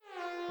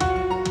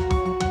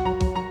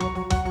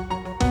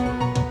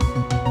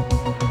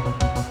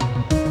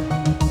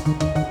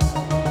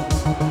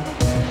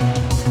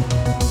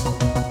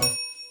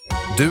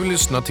Du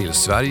lyssnar till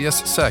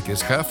Sveriges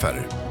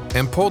säkerhetschefer.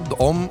 En podd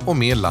om och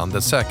med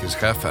landets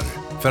säkerhetschefer.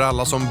 För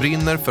alla som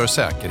brinner för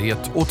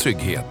säkerhet och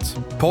trygghet.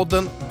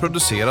 Podden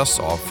produceras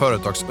av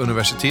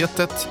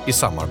Företagsuniversitetet i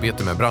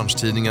samarbete med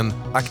branschtidningen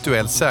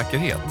Aktuell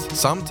Säkerhet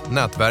samt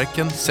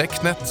nätverken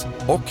Secnet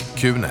och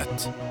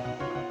Qnet.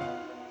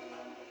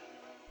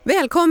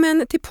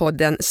 Välkommen till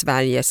podden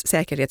Sveriges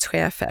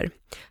säkerhetschefer.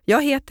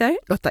 Jag heter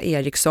Lotta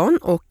Eriksson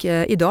och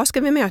idag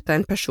ska vi möta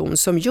en person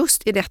som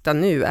just i detta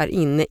nu är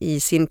inne i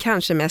sin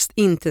kanske mest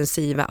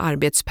intensiva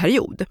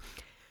arbetsperiod.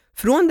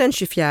 Från den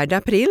 24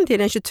 april till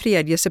den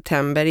 23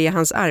 september är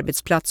hans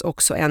arbetsplats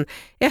också en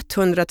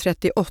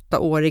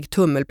 138-årig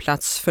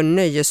tummelplats för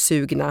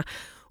nöjessugna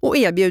och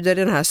erbjuder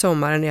den här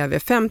sommaren över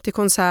 50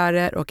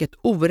 konserter och ett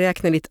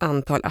oräkneligt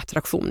antal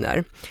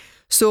attraktioner.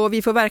 Så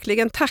vi får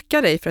verkligen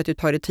tacka dig för att du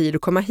tar dig tid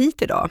att komma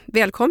hit idag.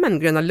 Välkommen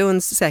Gröna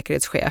Lunds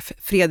säkerhetschef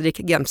Fredrik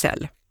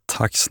Gemsell.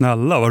 Tack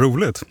snälla, vad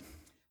roligt.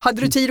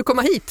 Hade du tid att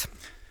komma hit?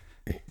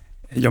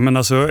 Ja men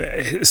alltså,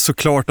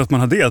 såklart att man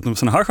har det.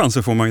 Sådana här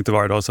chanser får man inte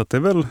varje dag, så att det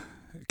är väl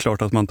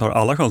klart att man tar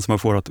alla chanser man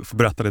får att få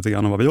berätta lite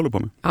grann om vad vi håller på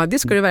med. Ja, det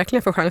ska du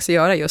verkligen få chans att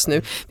göra just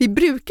nu. Vi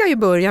brukar ju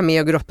börja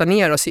med att grotta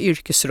ner oss i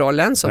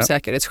yrkesrollen som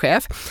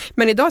säkerhetschef.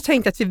 Men idag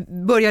tänkte jag att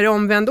vi börjar i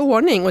omvänd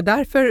ordning och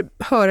därför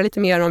höra lite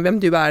mer om vem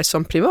du är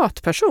som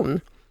privatperson.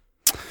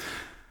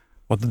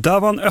 Och det där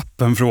var en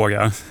öppen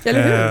fråga.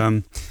 Eller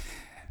hur?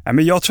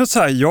 Men jag tror att så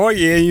här,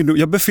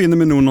 jag befinner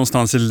mig nog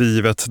någonstans i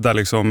livet där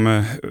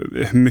liksom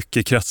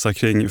mycket kretsar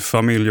kring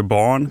familj och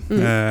barn.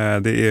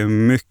 Det är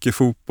mycket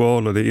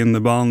fotboll och det är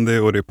innebandy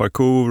och det är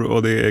parkour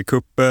och det är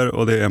kupper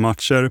och det är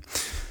matcher.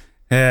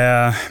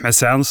 Men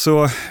sen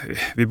så,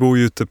 vi bor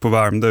ju ute på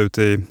Värmdö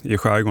ute i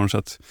skärgården, så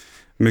att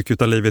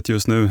mycket av livet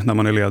just nu när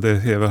man är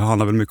ledig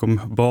handlar väl mycket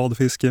om bad,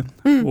 fiske,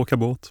 åka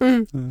båt.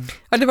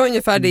 Ja, det var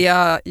ungefär det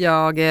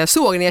jag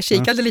såg när jag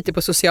kikade lite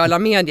på sociala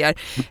medier.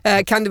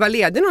 Kan du vara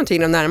ledig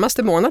någonting de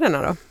närmaste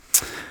månaderna då?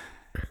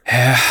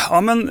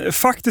 Ja men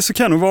faktiskt så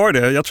kan det nog vara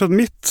det. Jag tror att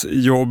mitt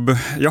jobb,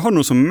 jag har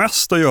nog som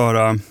mest att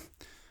göra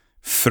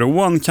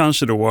från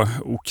kanske då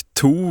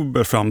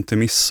oktober fram till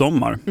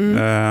midsommar.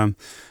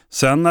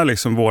 Sen när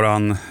liksom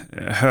våran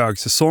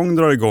högsäsong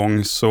drar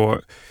igång så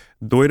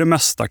då är det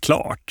mesta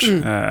klart.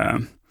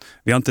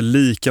 Vi har inte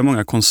lika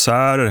många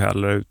konserter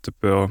heller ute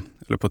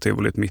på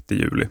Tivolit mitt i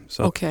juli.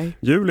 Så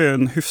juli är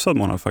en hyfsad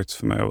månad faktiskt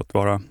för mig att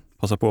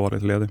passa på att vara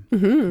lite ledig.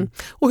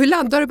 Och hur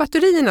laddar du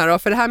batterierna då?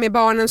 För det här med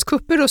barnens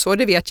kupper och så,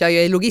 det vet jag ju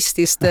är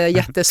logistiskt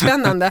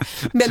jättespännande.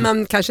 Men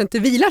man kanske inte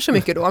vilar så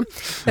mycket då.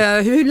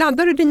 Hur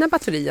laddar du dina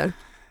batterier?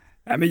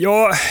 Nej, men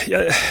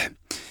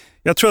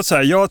jag tror att så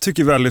här, jag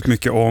tycker väldigt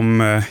mycket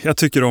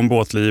om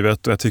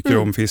båtlivet och jag tycker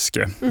om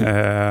fiske.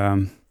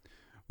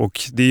 Och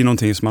det är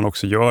någonting som man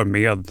också gör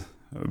med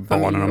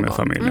barnen och med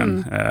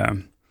familjen. Jag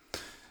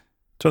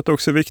tror att det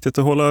också är viktigt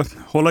att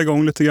hålla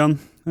igång lite grann.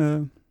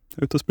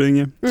 Ut och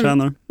springer,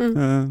 tränar.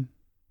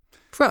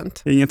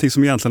 Skönt. Ingenting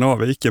som egentligen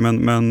avviker,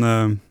 men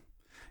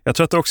jag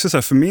tror att det också så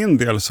här, för min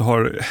del så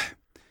har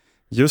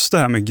just det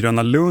här med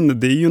Gröna Lund,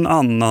 det är ju en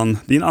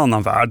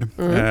annan värld.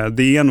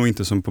 Det är nog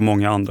inte som på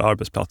många andra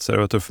arbetsplatser.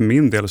 Och jag tror för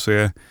min del så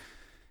är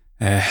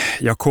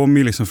jag kommer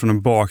ju liksom från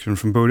en bakgrund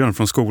från början,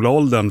 från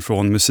skolåldern,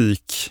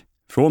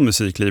 från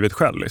musiklivet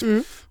själv.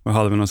 Liksom. Och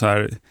hade någon så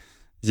här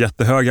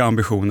jättehöga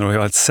ambitioner och jag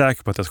var helt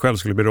säker på att jag själv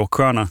skulle bli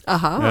rockstjärna.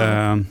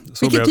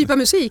 Vilken typ av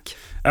musik?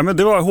 Ja, men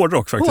det var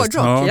hårdrock faktiskt.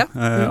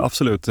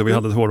 Absolut, vi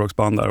hade ett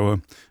hårdrocksband där och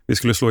vi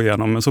skulle slå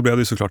igenom, men så blev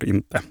det ju såklart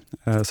inte.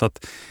 Så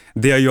att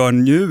det jag gör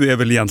nu är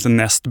väl egentligen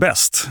näst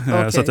bäst.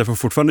 Så att jag får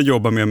fortfarande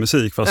jobba med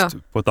musik fast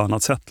på ett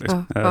annat sätt.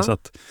 Liksom. Så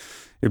att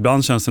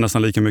ibland känns det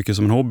nästan lika mycket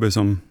som en hobby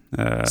som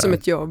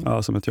ett jobb.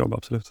 Ja, som ett jobb,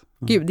 absolut.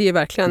 Gud, det är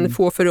verkligen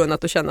få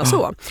förunnat att känna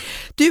så.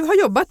 Du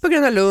har jobbat på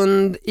Gröna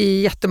Lund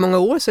i jättemånga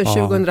år, sedan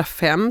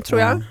 2005 tror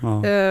jag.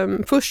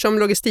 Först som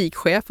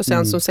logistikchef och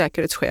sen som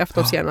säkerhetschef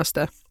de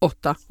senaste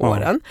 8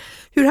 åren.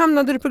 Hur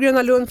hamnade du på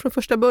Gröna Lund från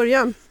första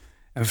början?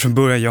 Från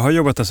början,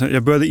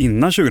 jag började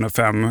innan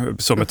 2005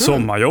 som ett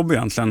sommarjobb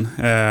egentligen.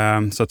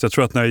 Så att jag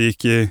tror att när jag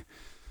gick i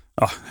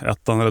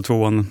 1:an eller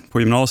 2:an på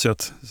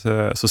gymnasiet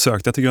så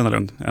sökte jag till Gröna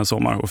Lund en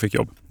sommar och fick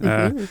jobb.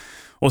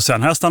 Och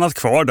sen har jag stannat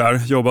kvar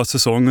där, jobbat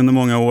säsong under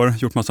många år,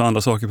 gjort massa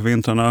andra saker på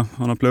vintrarna.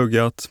 Man har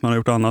pluggat, man har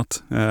gjort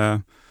annat.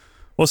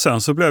 Och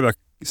sen så blev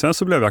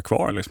jag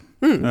kvar. Liksom.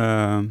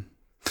 Men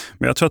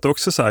jag tror att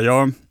också så här,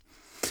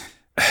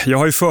 jag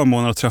har ju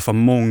förmånen att träffa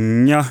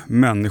många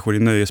människor i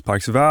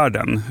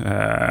nöjesparksvärlden.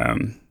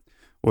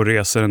 Och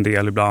reser en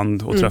del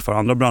ibland och träffar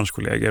andra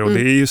branschkollegor. Och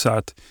det är ju så här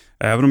att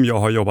även om jag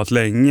har jobbat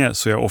länge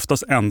så är jag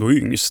oftast ändå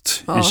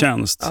yngst i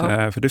tjänst.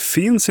 För det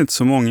finns inte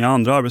så många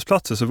andra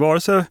arbetsplatser.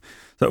 Så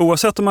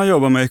oavsett om man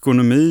jobbar med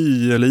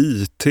ekonomi eller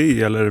IT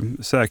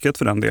eller säkerhet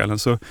för den delen,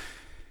 så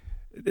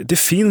det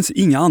finns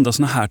inga andra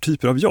såna här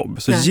typer av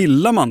jobb. Så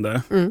gillar man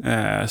det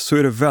så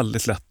är det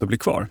väldigt lätt att bli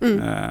kvar.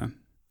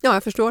 Ja,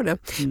 jag förstår det.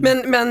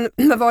 Men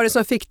vad var det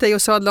som fick dig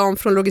att sadla om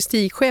från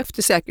logistikchef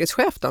till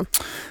säkerhetschef då?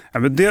 Ja,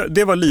 men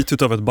det var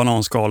lite av ett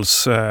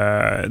bananskals...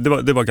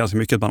 Det var ganska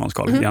mycket ett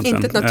bananskal egentligen.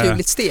 Inte ett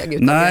naturligt steg?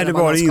 Utan nej, det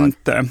var det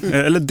inte.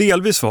 Eller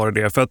delvis var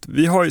det. För att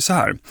vi har ju så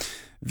här...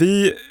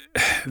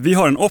 Vi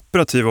har en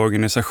operativ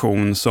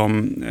organisation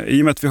som,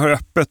 i och med att vi har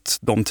öppet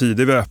de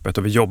tider vi har öppet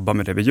och vi jobbar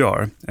med det vi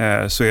gör,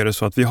 så är det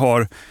så att vi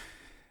har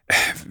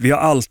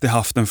alltid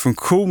haft en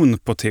funktion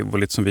på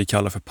Tivolit som vi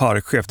kallar för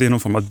parkchef. Det är någon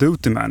form av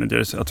duty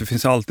manager, så att det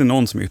finns alltid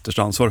någon som är ytterst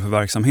ansvarig för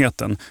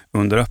verksamheten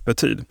under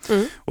öppettid.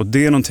 Och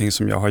det är någonting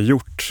som jag har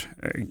gjort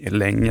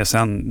länge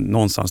sedan,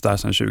 någonstans där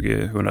sedan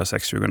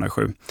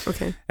 2006-2007.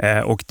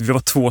 Okay. Och vi var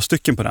 2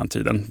 stycken på den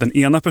tiden. Den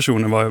ena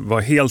personen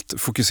var helt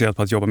fokuserad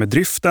på att jobba med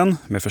driften,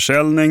 med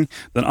försäljning.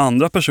 Den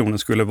andra personen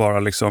skulle vara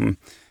liksom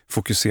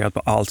fokuserad på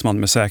allt som hade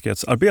med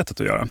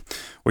säkerhetsarbetet att göra.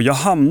 Och jag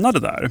hamnade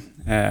där,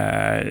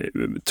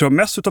 tror jag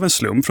mest utav en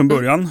slump från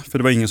början, för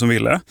det var ingen som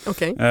ville.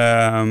 Okay.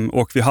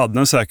 Och vi hade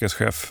en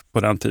säkerhetschef på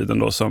den tiden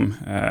då som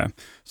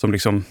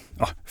liksom,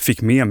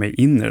 fick med mig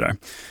in i det där.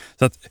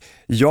 Så att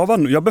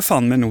jag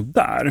befann mig nog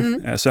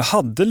där. Så jag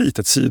hade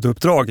lite ett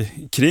sidouppdrag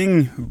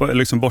kring,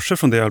 liksom bortsett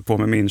från det jag höll på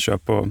med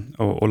inköp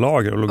och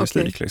lager och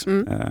logistik. Okay.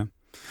 Liksom.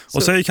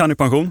 Och så gick han i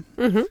pension.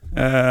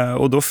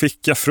 Och då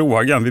fick jag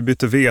frågan, vi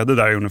bytte vd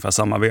där i ungefär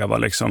samma veva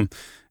liksom,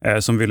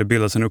 som ville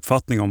bilda sin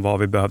uppfattning om vad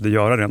vi behövde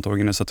göra rent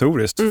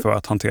organisatoriskt för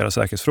att hantera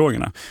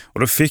säkerhetsfrågorna. Och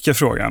då fick jag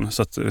frågan,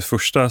 så att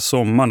första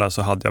sommaren där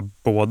så hade jag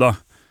båda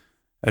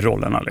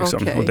rollerna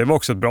liksom. Okay. Och det var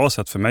också ett bra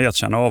sätt för mig att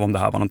känna av om det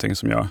här var någonting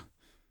som jag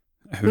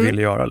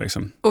ville göra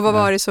liksom. Och vad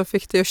var det som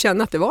fick dig att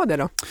känna att det var det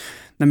då?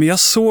 Nej, men jag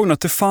såg att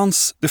det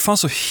fanns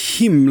så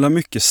himla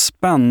mycket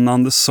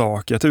spännande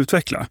saker att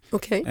utveckla.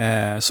 Okay.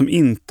 Som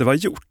inte var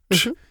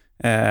gjort.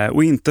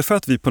 Och inte för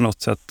att vi på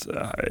något sätt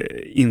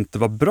inte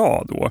var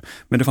bra då,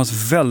 men det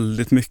fanns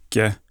väldigt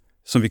mycket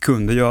som vi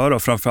kunde göra.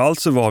 Och framförallt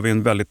så var vi i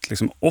en väldigt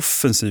liksom,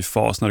 offensiv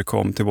fas när det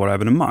kom till våra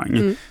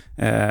evenemang.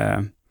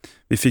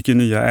 Vi fick ju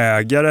nya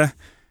ägare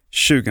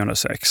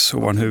 2006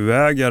 och vår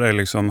huvudägare,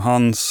 liksom,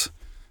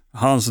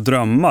 hans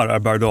drömmar är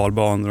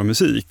berg-och-dalbanor och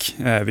musik,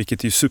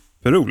 vilket är ju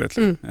superroligt.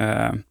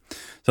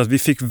 Så att vi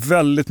fick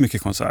väldigt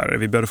mycket konserter.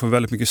 Vi började få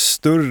väldigt mycket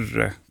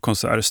större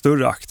konserter,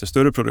 större akter,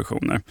 större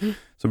produktioner.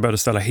 Så började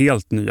ställa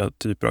helt nya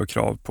typer av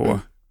krav på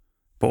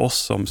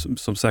oss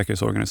som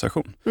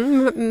säkerhetsorganisation.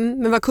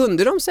 Men vad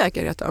kunde de om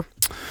säkerhet då?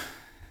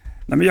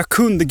 Nej, men jag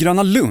kunde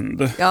Gröna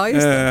Lund. Ja,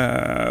 just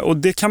det. Och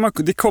det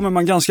kommer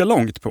man ganska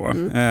långt på.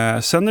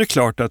 Sen är det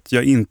klart att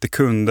jag inte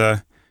kunde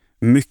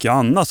mycket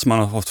annat som man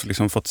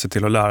har fått se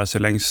till att lära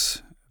sig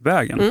längs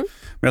vägen.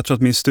 Men jag tror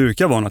att min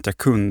styrka var att jag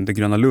kunde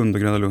Gröna Lund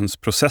och Gröna Lunds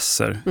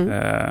processer.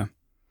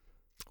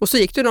 Och så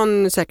gick du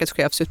någon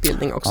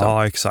säkerhetschefsutbildning också?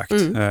 Ja, exakt.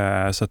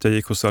 Så att jag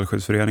gick hos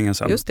Stöldskyddsföreningen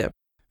sen. Just det.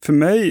 För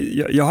mig,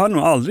 jag har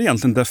nog aldrig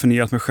egentligen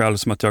definierat mig själv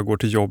som att jag går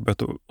till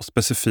jobbet och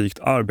specifikt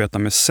arbetar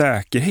med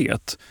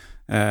säkerhet.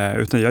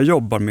 Utan jag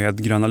jobbar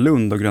med Gröna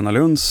Lund och Gröna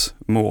Lunds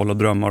mål och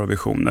drömmar och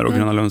visioner och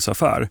Gröna Lunds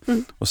affär.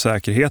 Och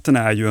säkerheten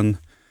är ju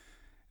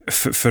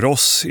för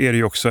oss är det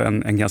ju också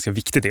en ganska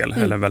viktig del,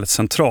 eller en väldigt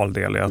central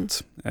del i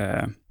att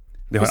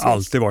det har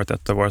alltid varit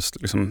ett av våra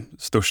liksom,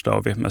 största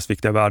och mest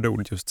viktiga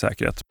värdeord, just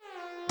säkerhet.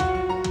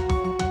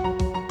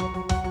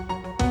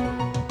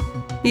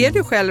 Är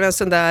du själv en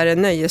sån där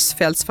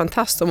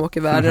nöjesfältsfantast som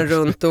åker världen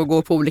runt och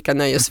går på olika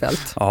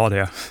nöjesfält? Ja, det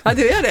är. Ja,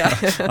 du är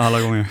det?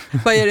 Alla gånger.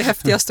 Vad är det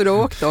häftigaste du har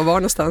åkt då? Var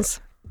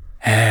någonstans?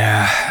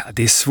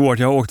 Det är svårt.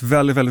 Jag har åkt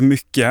väldigt, väldigt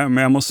mycket.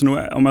 Men jag måste nog,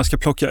 om jag ska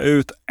plocka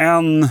ut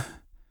en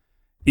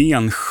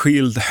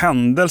enskild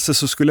händelse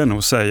så skulle jag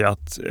nog säga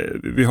att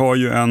vi har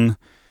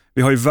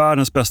ju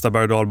världens bästa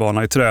berg- och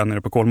dalbana i trä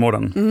nere på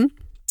Kolmården.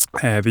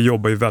 Vi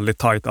jobbar ju väldigt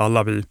tajt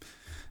alla vi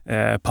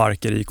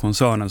parker i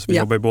koncernen. Så vi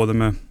jobbar ju både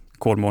med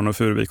Kolmården och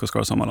Furuvik och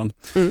Skara Sommarland.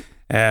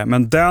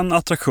 Men den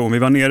attraktion, vi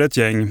var nere ett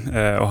gäng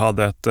och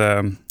hade ett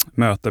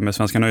möte med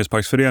Svenska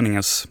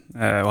Nöjesparksföreningens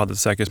och hade ett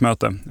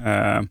säkerhetsmöte.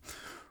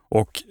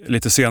 Och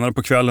lite senare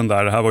på kvällen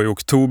där, det här var i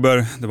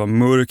oktober, det var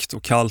mörkt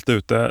och kallt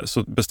ute,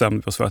 så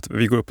bestämde vi oss för att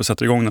vi går upp och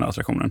sätter igång den här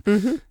attraktionen.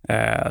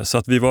 Så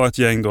att vi var ett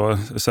gäng då,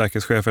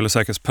 säkerhetschef eller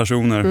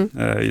säkerhetspersoner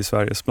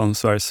bland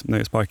Sveriges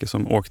nöjesparker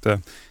som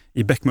åkte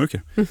i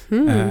bäckmörker.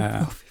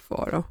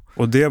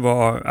 Och det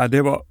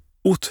var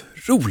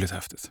otroligt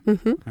häftigt.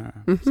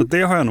 Så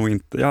det har jag nog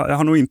inte. Jag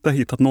har nog inte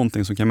hittat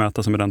någonting som kan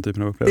mäta sig med den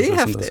typen av upplevelser.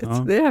 Det är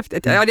häftigt. Det är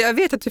häftigt. Ja, jag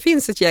vet att det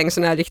finns ett gäng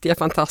sådana här riktiga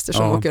fantaster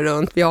som åker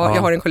runt. Jag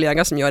har en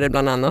kollega som gör det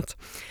bland annat.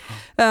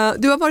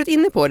 Du har varit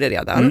inne på det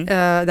redan.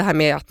 Det här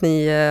med att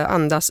ni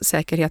andas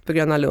säkerhet på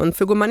Gröna Lund.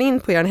 För går man in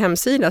på er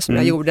hemsida som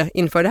jag gjorde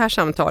inför det här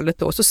samtalet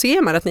då, så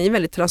ser man att ni är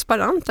väldigt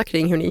transparenta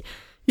kring hur ni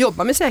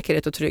jobbar med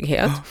säkerhet och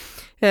trygghet.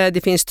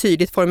 Det finns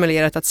tydligt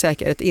formulerat att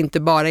säkerhet inte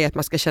bara är att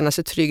man ska känna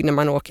sig trygg när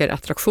man åker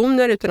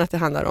attraktioner, utan att det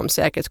handlar om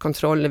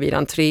säkerhetskontroller vid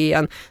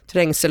entrén,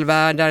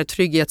 trängselvärdar,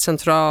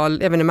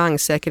 trygghetscentral,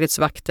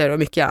 evenemangssäkerhetsvakter och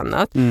mycket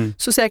annat.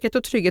 Så säkerhet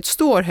och trygghet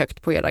står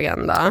högt på er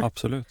agenda.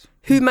 Absolut.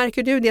 Hur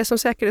märker du det som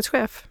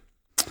säkerhetschef?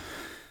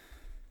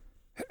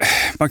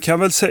 Jag kan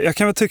väl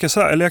säga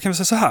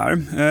så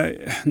här.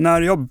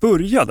 När jag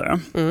började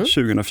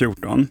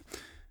 2014,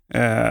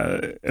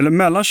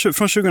 eller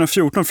från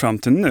 2014 fram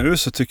till nu,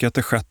 så tycker jag att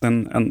det skett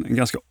en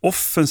ganska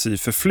offensiv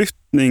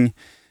förflyttning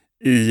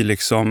i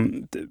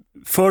liksom,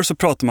 förr så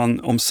pratar man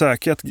om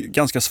säkerhet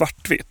ganska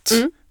svartvitt.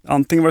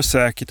 Antingen var det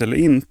säkert eller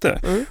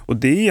inte. Och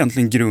det är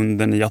egentligen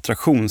grunden i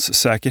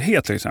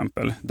attraktionssäkerhet till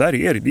exempel. Där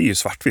är det är ju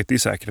svartvitt, det är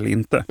säkert eller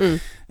inte.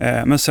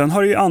 Men sen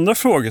har det ju andra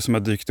frågor som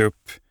har dykt upp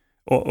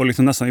och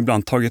liksom nästan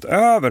ibland tagit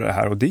över det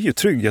här, och det är ju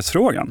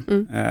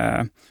trygghetsfrågan.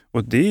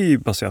 Och det är ju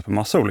baserat på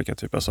massa olika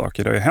typer av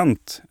saker. Det har ju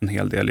hänt en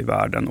hel del i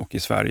världen och i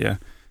Sverige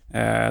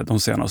de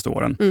senaste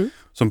åren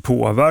som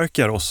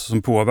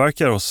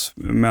påverkar oss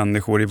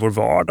människor i vår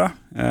vardag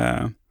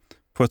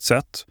på ett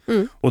sätt.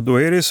 Och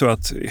då är det så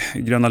att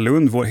Gröna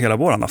Lund, hela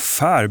vår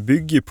affär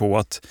bygger på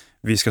att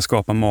vi ska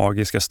skapa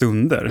magiska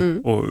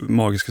stunder och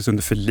magiska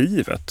stunder för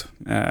livet.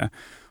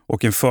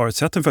 Och en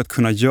förutsättning för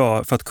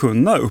att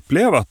kunna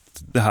uppleva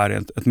att det här är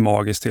ett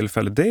magiskt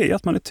tillfälle, det är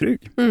att man är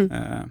trygg.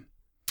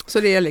 Så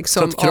det är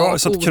liksom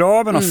så att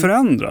kraven har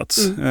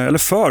förändrats, eller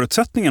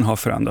förutsättningen har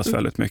förändrats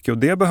väldigt mycket, och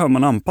det behöver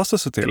man anpassa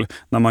sig till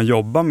när man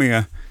jobbar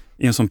med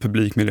i en sån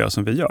publikmiljö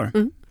som vi gör.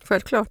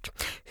 Självklart.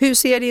 Hur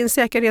ser din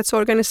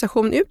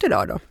säkerhetsorganisation ut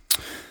idag då?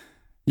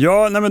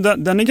 Ja, men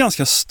den är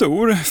ganska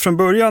stor. Från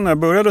början, när jag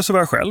började så var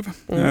jag själv.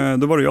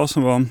 Då var det jag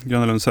som var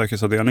Gröna Lunds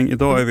säkerhetsavdelning.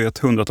 Idag är vi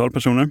 100-tal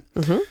personer.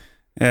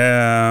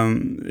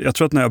 Jag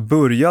tror att när jag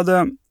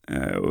började,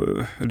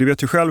 du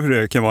vet ju själv hur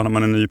det kan vara när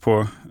man är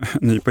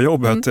ny på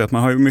jobbet, att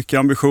man har ju mycket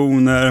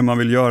ambitioner, man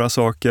vill göra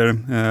saker,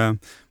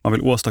 man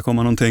vill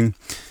åstadkomma någonting.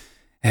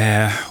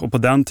 Och på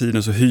den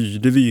tiden så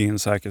hyrde vi ju in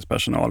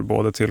säkerhetspersonal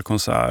både till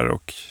konserter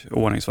och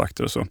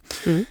ordningsvakter och så.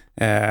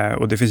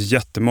 Och det finns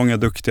jättemånga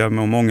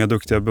många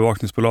duktiga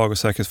bevakningsbolag och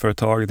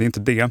säkerhetsföretag, det är inte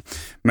det.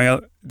 Men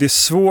det är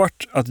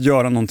svårt att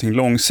göra någonting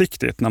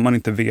långsiktigt när man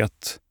inte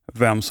vet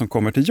vem som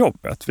kommer till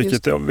jobbet.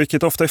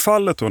 Vilket ofta är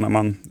fallet då när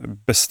man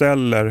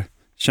beställer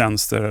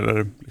tjänster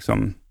eller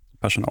liksom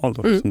personal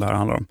då, som det här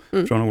handlar om,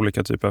 från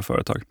olika typer av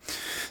företag.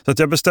 Så att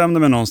jag bestämde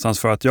mig någonstans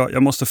för att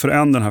jag måste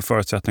förändra den här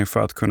förutsättningen för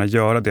att kunna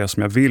göra det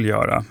som jag vill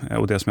göra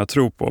och det som jag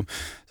tror på.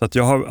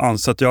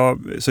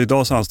 Så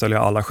idag så anställer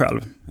jag alla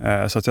själv.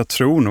 Så att jag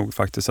tror nog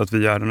faktiskt att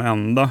vi är den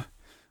enda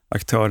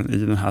aktören i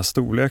den här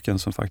storleken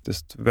som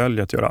faktiskt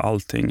väljer att göra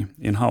allting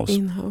in-house.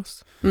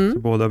 Så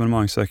både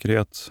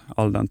evenemangssäkerhet,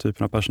 all den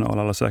typen av personal,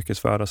 alla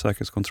säkerhetsvärdar,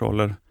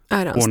 säkerhetskontroller,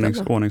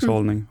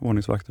 ordningshållning,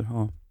 ordningsvakter.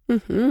 Ja.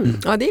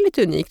 Ja, det är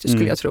lite unikt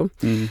skulle jag tro.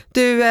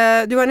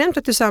 Du har nämnt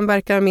att du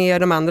samverkar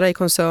med de andra i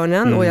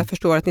koncernen och jag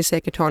förstår att ni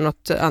säkert har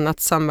något annat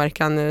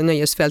samverkan,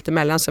 nöjesfält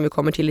emellan som vi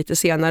kommer till lite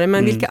senare.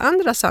 Men vilka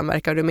andra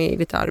samverkar du med i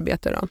ditt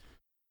arbete då?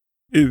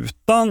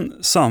 Utan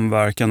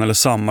samverkan eller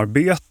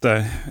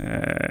samarbete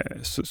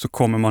så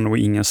kommer man nog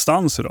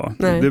ingenstans idag.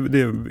 Det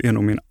är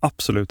nog min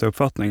absoluta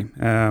uppfattning.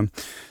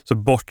 Så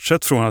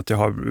bortsett från att jag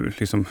har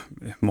liksom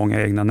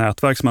många egna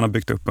nätverk som man har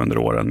byggt upp under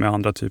åren med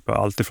andra typer,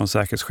 alltifrån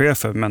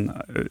säkerhetschefer men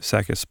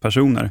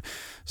säkerhetspersoner,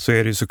 så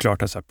är det ju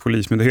såklart att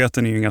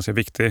Polismyndigheten är ju en ganska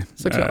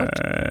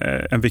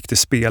en viktig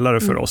spelare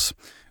för oss.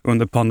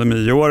 Under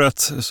pandemiåret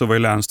så var ju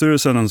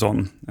Länsstyrelsen en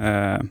sån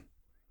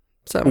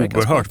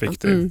oerhört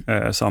viktig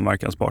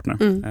samverkanspartner.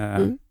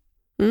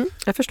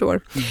 Jag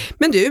förstår.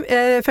 Men du,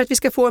 för att vi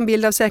ska få en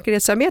bild av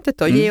säkerhetsarbetet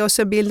då, ge oss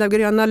en bild av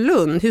Gröna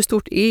Lund. Hur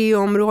stort är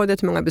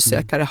området? Hur många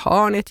besökare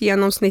har ni ett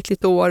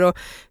genomsnittligt år? Och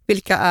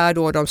vilka är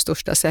då de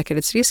största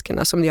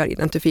säkerhetsriskerna som ni har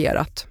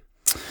identifierat?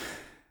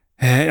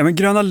 Men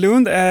Gröna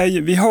Lund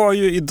vi har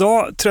ju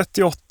idag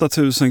 38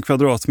 000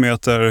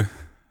 kvadratmeter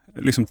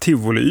liksom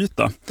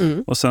tivoliyta.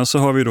 Och sen så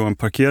har vi då en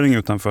parkering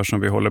utanför som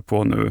vi håller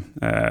på nu,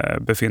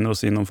 befinner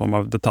oss i någon form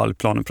av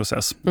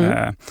detaljplaneprocess.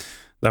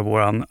 Där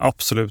våran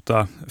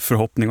absoluta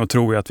förhoppning och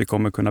tro är att vi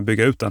kommer kunna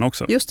bygga ut den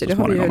också. Just det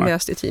har vi ju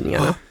läst i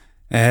tidningarna.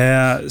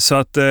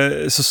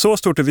 Så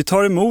stort är vi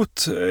tar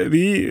emot,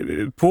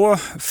 på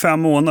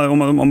 5 månader,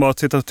 om man bara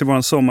tittar till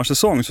vår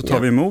sommarsäsong så tar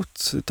vi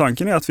emot,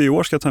 tanken är att vi i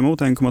år ska ta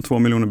emot 1,2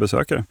 miljoner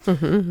besökare.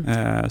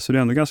 Så det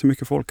är ändå ganska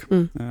mycket folk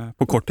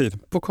på kort tid.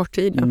 På kort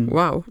tid, ja.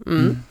 Wow.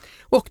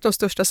 Och de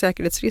största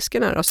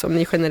säkerhetsriskerna då, som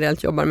ni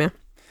generellt jobbar med?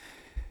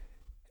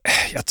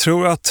 Jag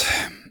tror att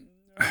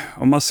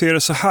om man ser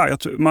det så här,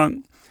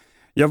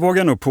 jag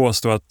vågar nog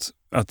påstå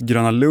att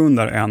Gröna Lund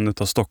är en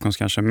av Stockholms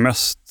kanske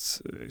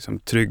mest liksom,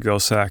 trygga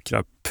och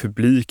säkra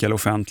publika eller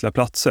offentliga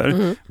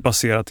platser,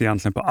 baserat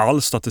egentligen på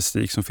all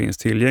statistik som finns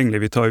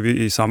tillgänglig.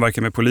 I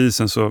samverkan med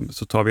polisen så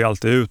tar vi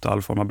alltid ut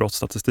all form av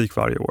brottsstatistik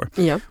varje år.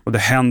 Ja. Och det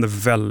händer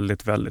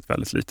väldigt, väldigt,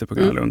 väldigt lite på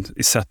Gröna Lund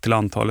i sett till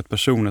antalet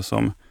personer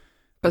som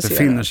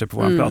befinner sig på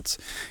vår plats.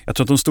 Jag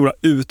tror att de stora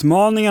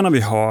utmaningarna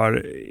vi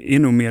har är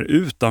nog mer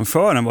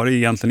utanför än vad det är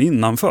egentligen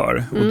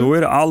innanför. Och då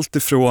är det allt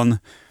ifrån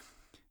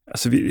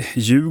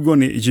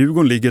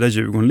Djurgården ligger där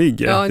Djurgården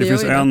ligger. Ja, det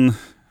finns en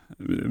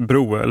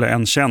bro, eller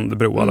en känd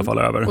bro i alla fall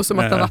över. Och så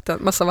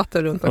massa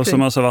vatten runt. Och så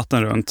massa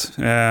vatten runt.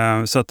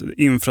 Så att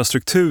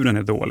infrastrukturen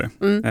är dålig.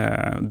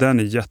 Den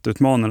är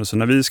jätteutmanande. Så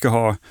när vi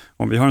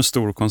om vi har en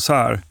stor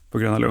konsert på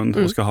Gröna Lund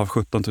och ska ha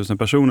 17 000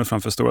 personer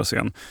framför stora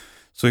scen,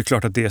 så är det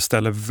klart att det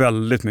ställer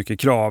väldigt mycket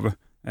krav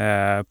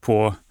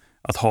på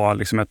att ha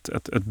liksom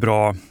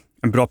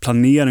en bra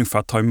planering för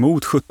att ta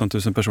emot 17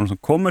 000 personer som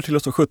kommer till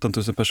oss och 17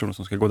 000 personer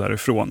som ska gå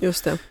därifrån.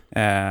 Just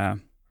det.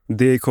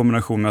 Det i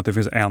kombination med att det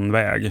finns en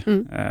väg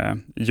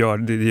gör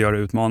det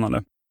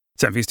utmanande.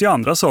 Sen finns det ju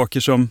andra saker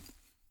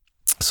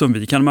som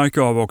vi kan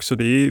märka av också.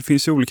 Det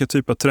finns ju olika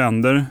typer av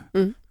trender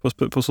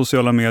på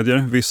sociala medier.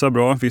 Vissa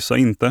bra, vissa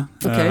inte.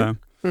 Okay.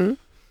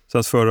 Så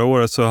att förra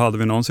året så hade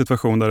vi någon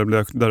situation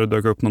där det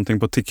dök upp någonting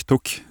på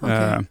TikTok.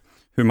 Okay.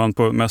 Hur man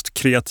på mest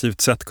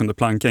kreativt sätt kunde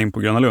planka in på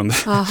Gröna Lund.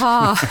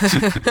 Aha.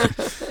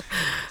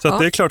 Så att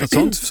det är klart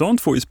att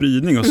sånt får ju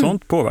spridning och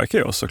sånt påverkar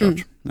ju oss såklart.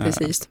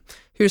 Precis.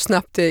 Hur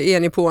snabbt är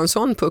ni på en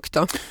sån puck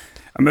då?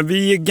 Ja, men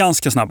vi är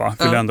ganska snabba,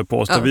 vill jag ändå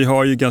påstå. Vi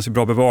har ju ganska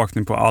bra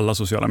bevakning på alla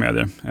sociala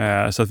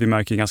medier. Så att vi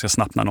märker ganska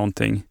snabbt när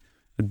någonting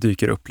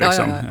dyker upp.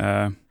 Liksom.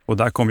 Och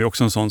där kommer ju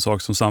också en sån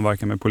sak som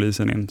samverkar med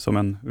polisen in som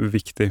en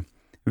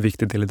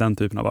viktig del i den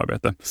typen av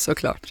arbete.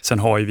 Såklart. Sen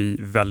har ju vi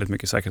väldigt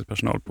mycket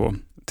säkerhetspersonal på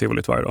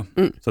Tivolit varje dag.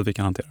 Så att vi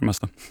kan hantera det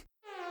mesta.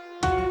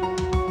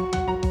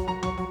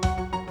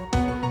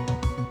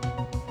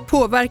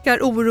 Påverkar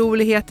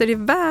oroligheter i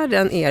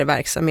världen er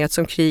verksamhet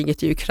som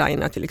kriget i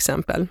Ukraina till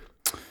exempel?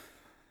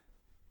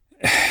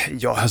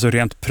 Ja, alltså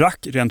rent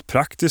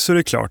praktiskt så är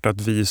det klart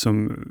att vi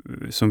som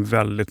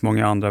väldigt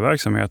många andra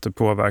verksamheter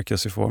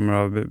påverkas i former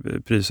av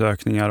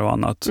prisökningar och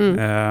annat.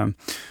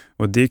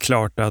 Och det är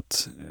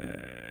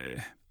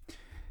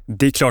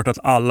klart att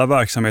alla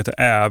verksamheter,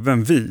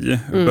 även vi,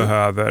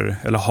 behöver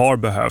eller har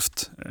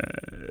behövt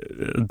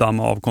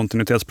damma av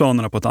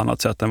kontinuitetsplanerna på ett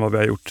annat sätt än vad vi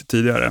har gjort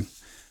tidigare.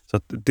 Så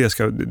att det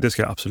ska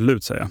jag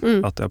absolut säga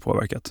att det har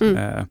påverkat.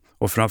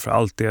 Och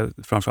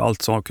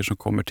framförallt saker som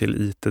kommer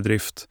till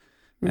IT-drift.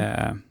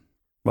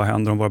 Vad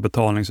händer om våra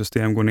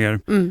betalningssystem går ner?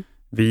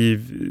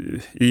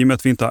 I och med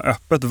att vi inte har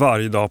öppet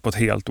varje dag på ett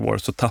helt år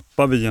så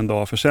tappar vi en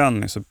dag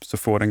försäljning så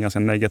får det en ganska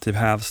negativ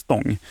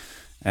hävstång.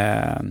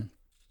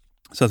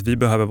 Så att vi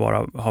behöver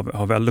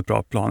ha väldigt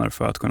bra planer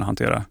för att kunna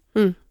hantera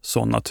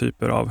sådana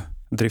typer av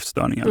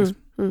driftstörningar.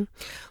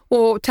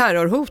 Och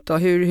terrorhot då,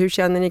 hur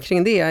känner ni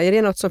kring det? Är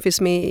det något som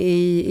finns med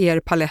i er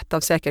palett av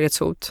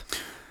säkerhetshot?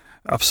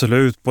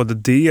 Absolut, både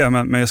det,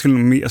 men jag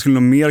skulle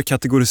nog mer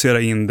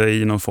kategorisera in det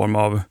i någon form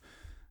av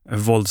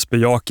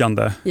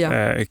våldsbejakande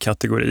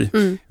kategori.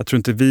 Jag tror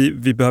inte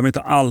vi behöver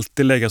inte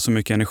alltid lägga så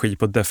mycket energi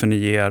på att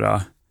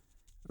definiera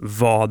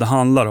vad det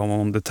handlar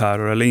om det är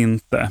terror eller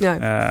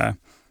inte.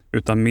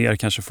 Utan mer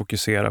kanske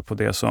fokusera på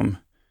det som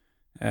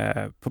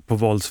på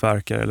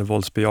våldsverkare eller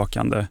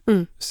våldsbejakande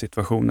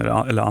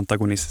situationer eller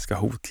antagonistiska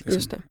hot. Liksom.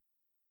 Just det.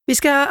 Vi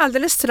ska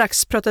alldeles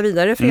strax prata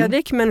vidare,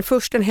 Fredrik, men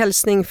först en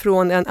hälsning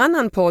från en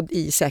annan podd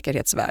i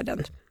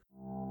säkerhetsvärlden.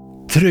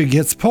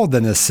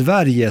 Trygghetspodden är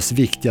Sveriges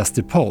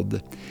viktigaste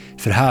podd.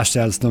 För här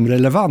ställs de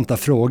relevanta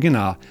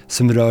frågorna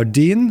som rör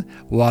din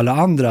och alla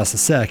andras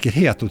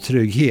säkerhet och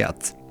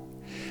trygghet.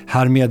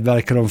 Här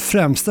medverkar de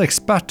främsta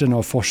experterna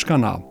och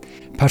forskarna,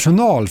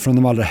 personal från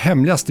de allra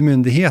hemligaste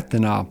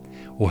myndigheterna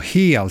och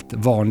helt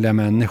vanliga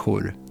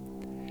människor.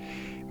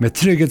 Med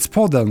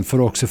Trygghetspodden får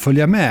du också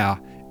följa med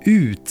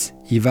ut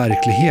i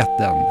verkligheten.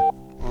 Ja,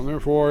 nu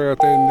får jag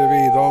ett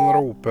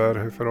individanrop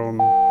här från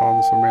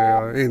han som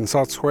är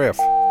insatschef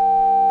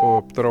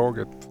på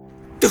uppdraget.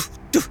 Du.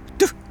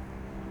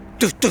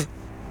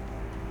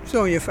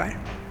 Så ungefär.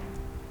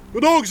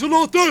 God dag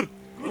soldater!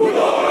 God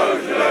dag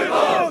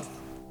soldater!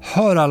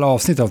 Hör alla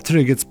avsnitt av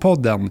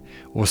Trygghetspodden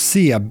och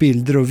se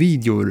bilder och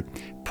videor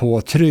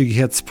på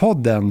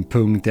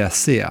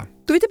trygghetspodden.se.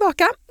 Då är vi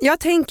tillbaka. Jag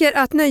tänker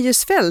att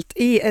nöjesfält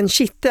är en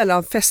kittel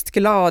av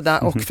festglada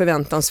och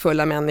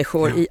förväntansfulla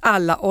människor i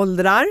alla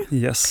åldrar.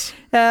 Yes.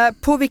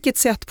 På vilket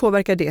sätt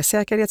påverkar det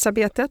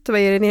säkerhetsarbetet? Vad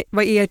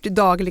är ert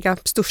dagliga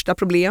största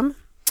problem?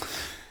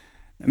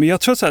 Men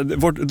jag tror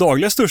att vårt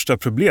dagliga största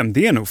problem,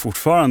 det är nog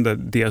fortfarande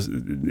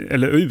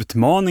eller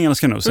utmaningarna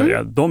ska jag nog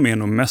säga. De är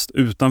nog mest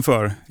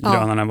utanför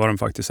Grönan än vad de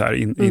faktiskt är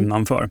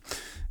innanför.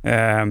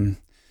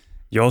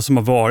 Jag som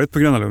har varit på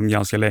Gröna Lund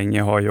ganska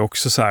länge har ju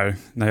också så här,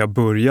 när jag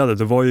började,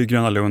 då var ju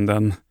Gröna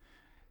Lund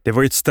det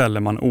var ju ett ställe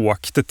man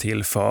åkte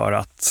till för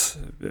att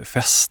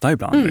festa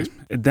ibland.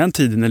 Den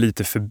tiden är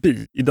lite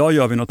förbi. Idag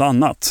gör vi något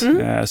annat.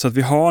 Så att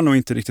vi har nog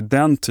inte riktigt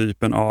den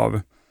typen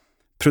av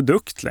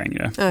produkt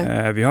längre.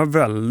 Vi har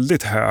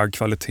väldigt hög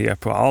kvalitet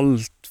på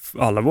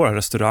alla våra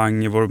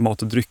restauranger, vår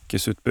mat- och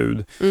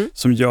dryckesutbud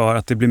som gör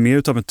att det blir mer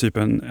utav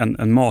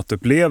en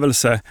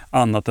matupplevelse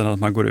annat än att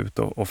man går ut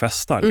och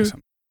festar. Liksom.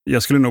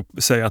 Jag skulle nog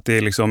säga att det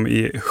är liksom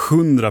i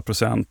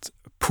 100%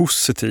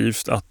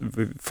 positivt att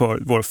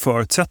vår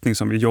förutsättning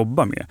som vi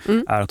jobbar med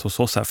är att hos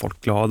oss är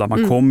folk glada.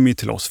 Man kommer ju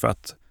till oss för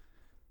att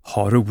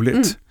ha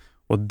roligt.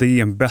 Och det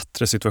är en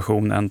bättre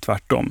situation än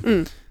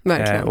tvärtom.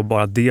 Och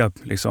bara det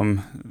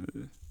liksom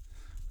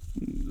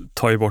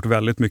tar ju bort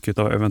väldigt mycket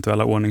av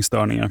eventuella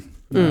ordningsstörningar.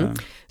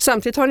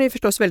 Samtidigt har ni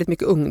förstås väldigt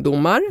mycket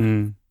ungdomar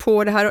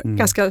på det här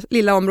ganska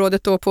lilla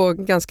området då på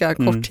ganska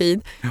kort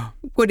tid.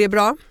 Går det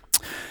bra?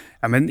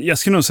 Ja, men jag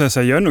skulle nog säga så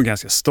här, jag är nog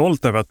ganska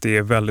stolt över att det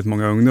är väldigt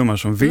många ungdomar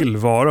som vill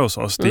vara hos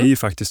oss. Det är ju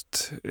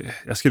faktiskt,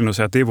 jag skulle nog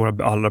säga att det är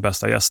våra allra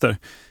bästa gäster.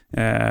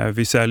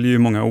 Vi säljer ju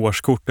många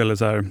årskort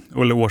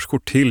eller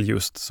årskort till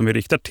just som vi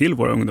riktar till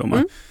våra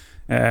ungdomar.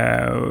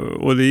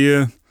 Och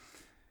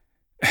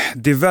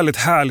det är väldigt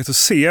härligt att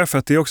se, för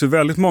att det är också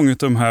väldigt många av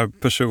de här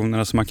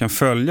personerna som man kan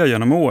följa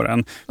genom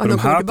åren. Ja, de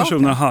här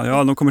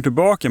personerna, de kommer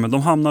tillbaka, men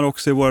de hamnar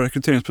också i våra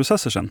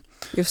rekryteringsprocesser sen.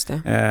 Just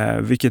det.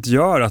 Vilket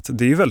gör att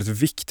det är väldigt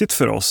viktigt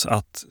för oss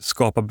att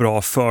skapa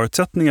bra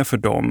förutsättningar för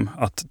dem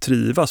att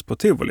trivas på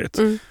tivolit.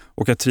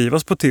 Och att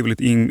trivas på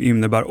tivolit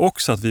innebär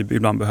också att vi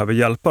ibland behöver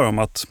hjälpa dem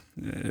att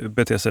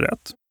bete sig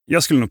rätt.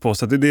 Jag skulle nog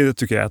påstå att det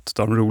tycker jag är ett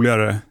av de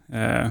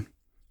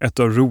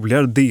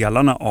roligare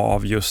delarna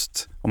av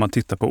just om man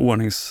tittar på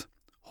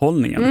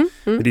ordningshållningen.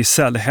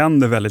 Det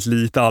händer väldigt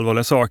lite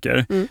allvarliga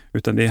saker,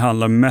 utan det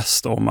handlar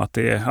mest om att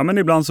men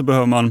ibland så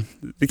behöver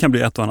det kan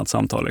bli ett och annat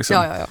samtal. Liksom.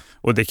 Ja.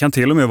 Och det kan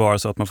till och med vara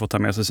så att man får ta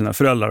med sig sina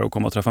föräldrar och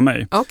komma och träffa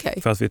mig.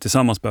 Okay. För att vi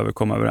tillsammans behöver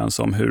komma överens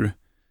om hur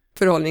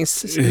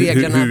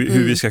förhållningsreglerna.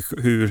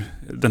 Hur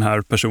den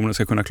här personen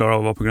ska kunna klara av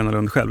att vara på Gröna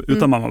Lund själv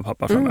utan mamma och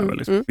pappa framöver.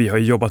 Liksom. Vi har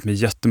jobbat med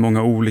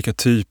jättemånga olika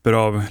typer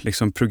av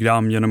liksom,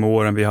 program genom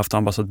åren. Vi har haft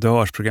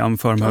ambassadörsprogram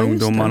för de här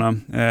ungdomarna.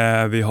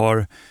 Vi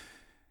har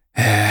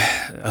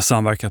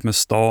samverkat med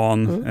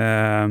stan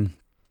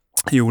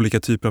i olika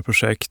typer av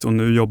projekt, och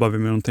nu jobbar vi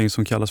med någonting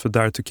som kallas för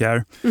Dare to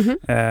Care,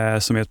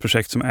 som är ett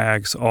projekt som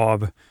ägs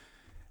av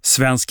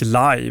Svensk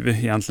Live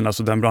egentligen,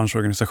 alltså den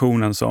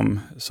branschorganisationen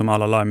som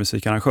alla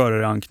livemusikarrangörer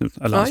är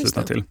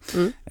anslutna till,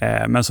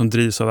 men som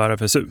drivs av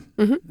RFSU.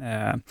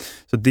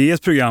 Så det är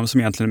ett program som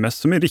egentligen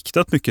är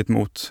riktat mycket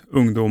mot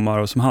ungdomar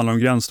och som handlar om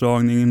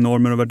gränsdragning,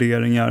 normer och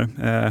värderingar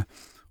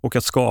och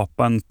att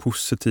skapa en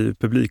positiv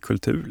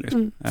publikkultur.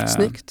 Liksom.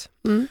 Snyggt.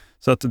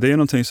 Så att det är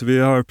någonting som vi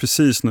har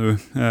precis nu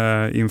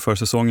inför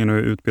säsongen nu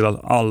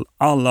utbildat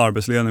all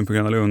arbetsledning på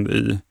Gröna Lund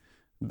i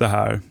det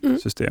här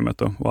systemet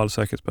då, och all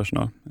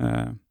säkerhetspersonal.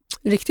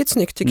 Riktigt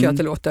snyggt tycker jag att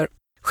det låter.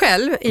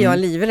 Själv är jag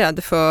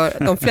livrädd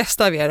för de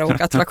flesta av era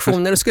och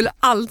attraktioner och skulle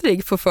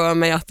aldrig få för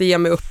mig att ge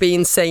mig upp i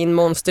Insane,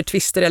 Monster,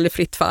 Twister eller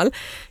Fritt fall.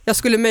 Jag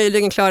skulle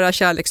möjligen klara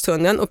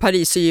Kärlekstunneln och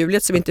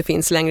Pariserhjulet som inte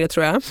finns längre,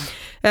 tror jag.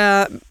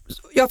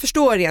 Jag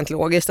förstår rent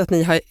logiskt att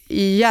ni har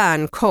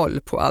järnkoll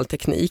på all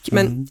teknik,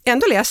 men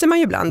ändå läser man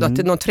ju ibland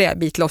att någon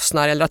träbit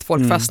lossnar eller att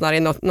folk fastnar i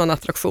någon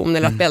attraktion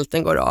eller att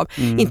bälten går av.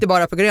 Inte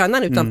bara på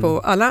Grönan utan på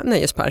alla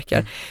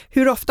nöjesparker.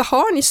 Hur ofta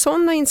har ni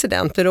sådana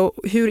incidenter och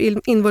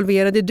hur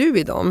involverad är du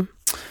i dem?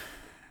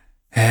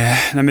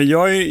 Nej, men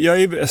jag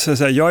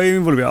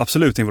är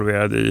absolut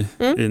involverad i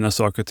när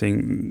saker och ting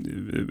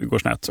går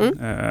snett,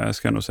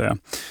 ska jag nog säga.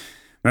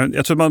 Men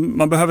jag tror att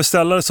man behöver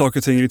ställa saker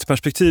och ting i lite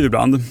perspektiv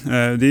ibland.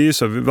 Det är ju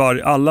så,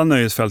 alla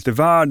nöjesfält i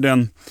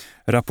världen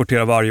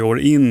rapporterar varje år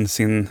in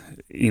sin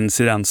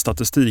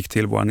incidentstatistik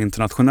till vår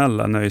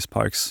internationella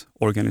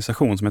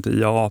nöjesparksorganisation som heter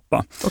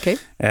IAAPA. Okay.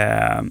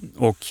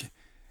 Och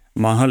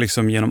man har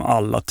liksom genom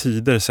alla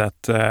tider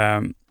sett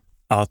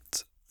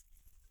att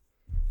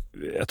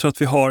jag tror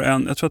att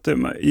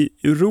i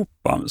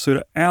Europa så är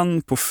det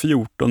 1 på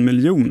 14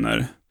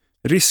 miljoner.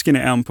 Risken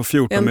är 1 på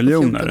 14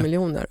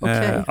 miljoner.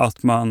 Okay.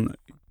 Att man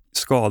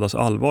skadas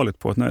allvarligt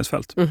på ett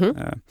nöjesfält.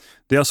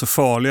 Det är alltså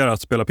farligare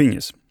att spela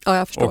pingis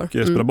och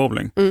spela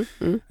bowling.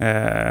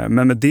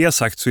 Men med det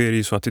sagt så är det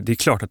ju så att det är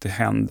klart att det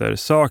händer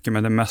saker,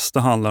 men det mesta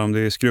handlar om det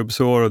är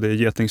skrubbsår och det är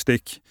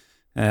getingstick.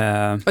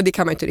 Och det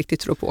kan man inte riktigt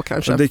tro på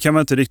kanske. Det kan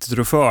man inte riktigt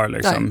tro för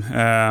liksom.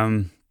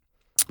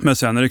 Men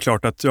sen är det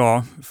klart att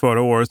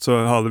förra året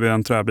så hade vi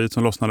en träbit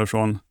som lossnade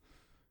från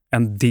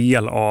en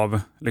del av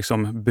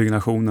liksom,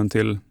 byggnationen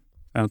till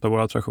en av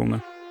våra attraktioner.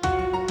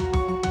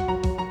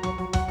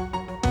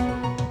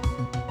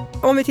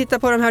 Om vi tittar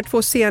på de här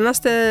 2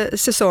 senaste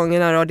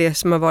säsongerna och det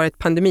som har varit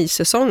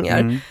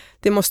pandemisäsonger.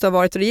 Det måste ha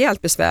varit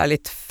rejält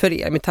besvärligt för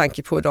er med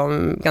tanke på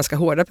de ganska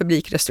hårda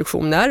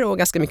publikrestriktioner och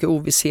ganska mycket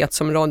ovisshet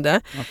som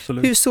rådde.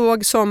 Absolut. Hur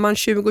såg sommaren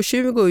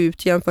 2020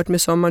 ut jämfört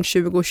med sommaren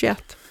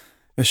 2021?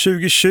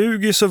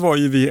 2020 så var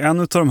ju vi en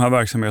av de här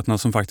verksamheterna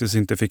som faktiskt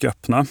inte fick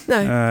öppna.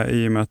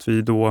 I och med att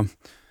vi då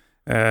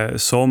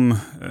som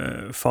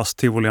fast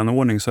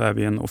tivolianordning så är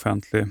vi en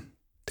offentlig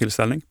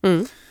tillställning.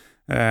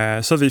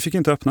 Så vi fick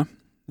inte öppna.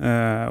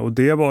 Och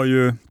det var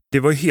ju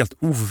helt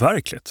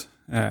overkligt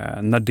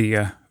när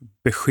det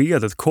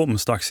beskedet kom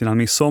strax innan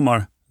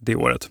midsommar det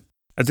året.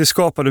 Det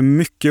skapade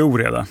mycket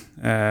oreda.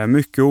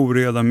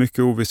 Mycket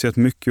ovisshet,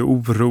 mycket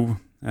oro.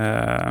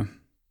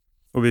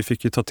 Och vi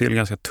fick ju ta till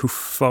ganska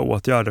tuffa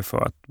åtgärder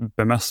för att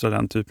bemästra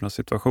den typen av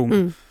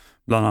situation.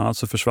 Bland annat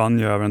så försvann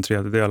ju över en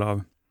tredjedel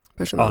av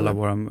alla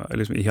våra,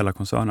 liksom i hela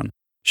koncernen.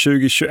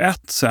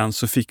 2021 sen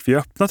så fick vi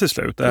öppna till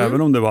slut,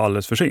 även om det var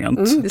alldeles för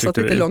sent. Det satt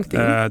lite långt in.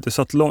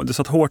 Det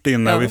satt hårt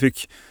inne och vi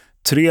fick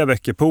 3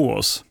 veckor på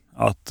oss.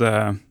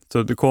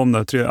 Så det kom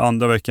där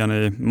andra veckan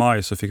i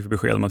maj så fick vi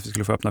besked om att vi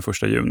skulle få öppna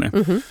 1 juni.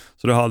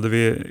 Så då hade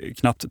vi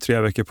knappt 3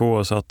 veckor på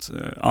oss att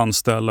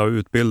anställa och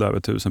utbilda över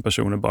 1000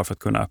 personer bara för att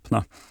kunna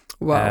öppna.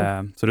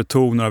 Wow. Så det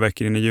tog några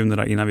veckor in i juni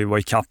där innan vi var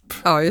i kapp.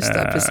 Ja, just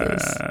det,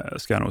 precis.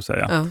 Ska jag nog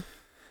säga. Ja.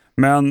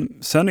 Men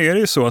sen är det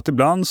ju så att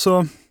ibland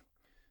så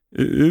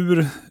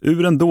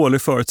ur en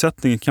dålig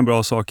förutsättning kan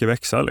bra saker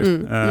växa.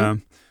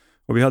 Liksom.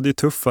 Och vi hade ju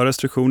tuffa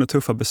restriktioner,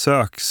 tuffa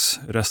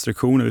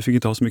besöksrestriktioner. Vi fick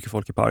inte ha så mycket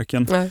folk i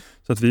parken. Nej.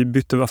 Så att vi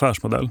bytte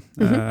affärsmodell.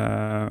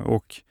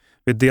 Och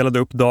vi delade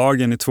upp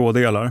dagen i 2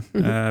 delar.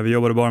 Vi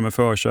jobbade bara med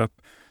förköp.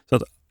 Så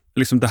att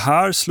liksom det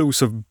här slog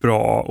så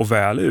bra och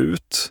väl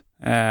ut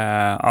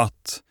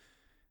att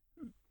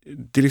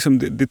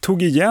det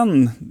tog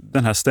igen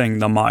den här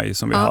stängda maj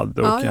som vi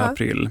hade och i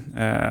april.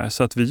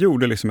 Så att vi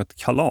gjorde liksom ett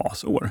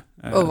kalasår.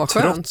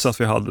 Trots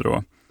att vi hade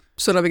då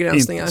sådana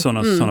begränsningar.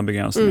 Sådana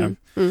begränsningar.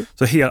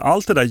 Så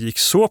allt det där gick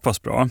så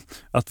pass bra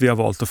att vi har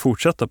valt att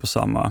fortsätta på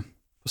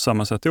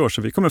samma sätt i år.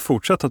 Så vi kommer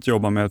fortsätta att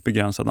jobba med ett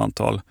begränsat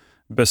antal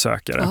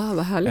besökare.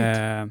 Vad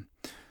härligt.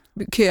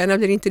 Köerna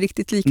blir inte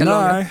riktigt lika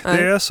långa. Nej,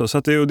 det är så. Så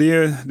att det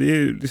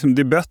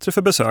är bättre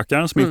för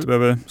besökaren som inte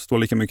behöver stå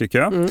lika mycket i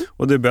kö.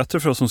 Och det är bättre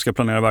för oss som ska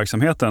planera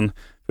verksamheten.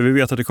 För vi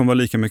vet att det kommer vara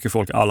lika mycket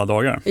folk alla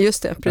dagar.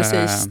 Just det,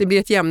 precis. Det blir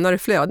ett jämnare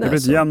flöde. Det blir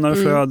ett jämnare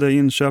flöde,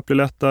 inköp blir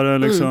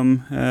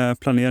lättare,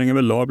 planering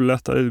överlag blir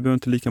lättare. Det behöver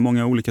inte lika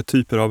många olika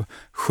typer av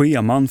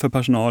scheman för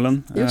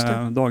personalen.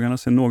 Dagarna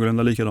ser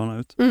någorlunda likadana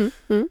ut.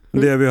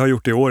 Det vi har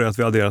gjort i år är att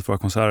vi har adderat våra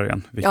konserter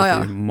igen, vilket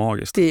är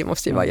magiskt. Det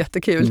måste ju vara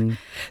jättekul.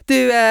 Du,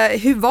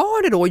 hur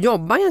var det då att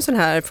jobba i en sån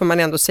här, får man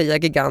ändå säga,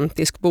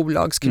 gigantisk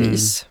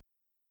bolagskris?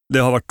 Det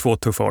har varit 2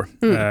 tuffa år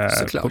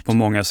på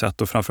många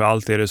sätt, och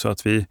framförallt är det så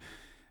att vi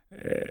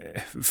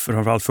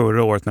framförallt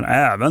förra året men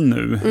även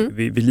nu,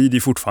 vi lider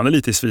ju fortfarande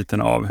lite i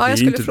sviten av.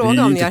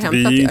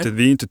 Vi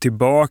är inte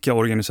tillbaka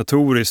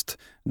organisatoriskt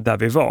där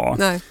vi var.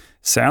 Nej.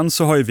 Sen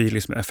så har ju vi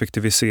liksom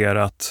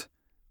effektiviserat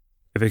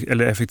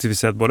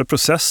både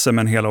processer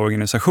men hela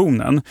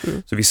organisationen.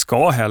 Så vi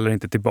ska heller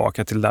inte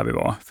tillbaka till där vi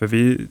var. För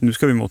nu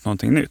ska vi mot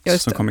någonting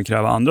nytt som kommer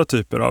kräva andra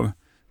typer av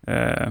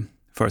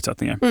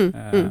förutsättningar.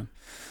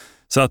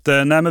 Så att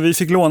men vi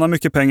fick låna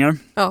mycket pengar.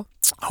 Ja.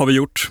 Har vi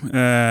gjort.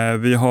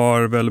 Vi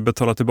har väl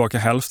betalat tillbaka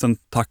hälften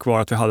tack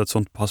vare att vi hade ett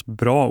sånt pass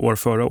bra år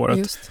förra året.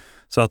 Just.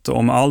 Så att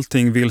om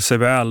allting vill sig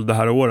väl det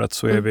här året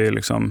så är vi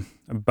liksom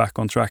back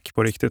on track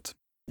på riktigt.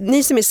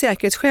 Ni som är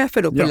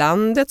säkerhetschefer då på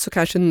landet, så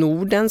kanske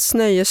Nordens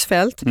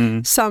nöjesfält,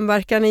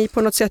 samverkar ni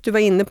på något sätt? Du var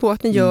inne på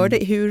att ni gör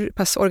det. Hur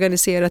pass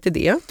organiserat är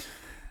det?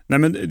 Nej,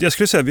 men jag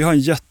skulle säga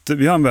att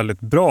vi har en väldigt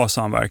bra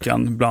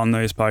samverkan bland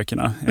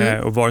nöjesparkerna.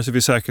 Och vare sig vi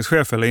är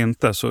säkerhetschef eller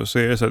inte så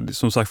är det så,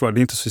 som sagt var, det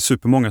är inte så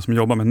supermånga som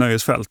jobbar med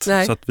nöjesfält.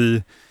 Nej. Så att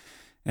vi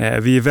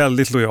är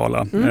väldigt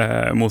lojala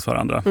mot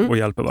varandra och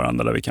hjälper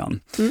varandra där vi kan.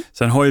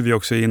 Sen har ju vi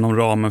också inom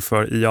ramen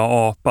för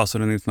IAAPA, så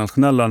den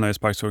internationella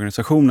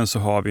nöjesparksorganisationen, så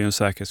har vi en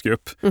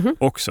säkerhetsgrupp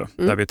också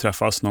där vi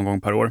träffas någon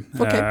gång per år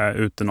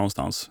ute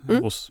någonstans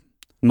hos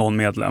någon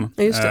medlem.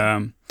 Just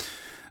det.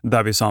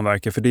 Där vi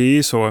samverkar. För det är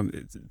ju så,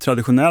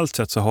 traditionellt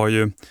sett så har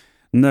ju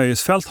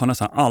nöjesfält har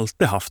nästan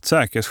alltid haft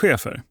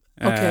säkerhetschefer.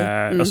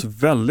 Alltså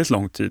väldigt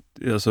lång tid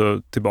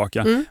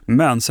tillbaka.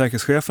 Men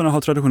säkerhetscheferna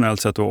har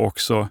traditionellt sett då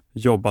också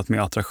jobbat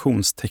med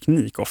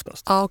attraktionsteknik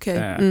oftast.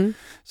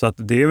 Så att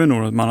det är väl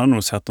nog, man har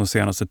nog sett de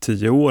senaste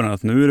 10 åren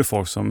att nu är det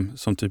folk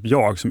som typ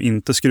jag som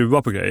inte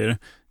skruvar på grejer.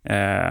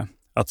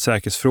 Att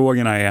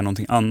säkerhetsfrågorna är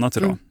någonting annat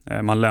idag.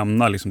 Man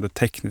lämnar liksom det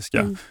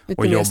tekniska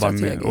och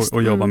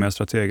jobbar mer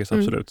strategiskt,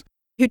 absolut.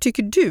 Hur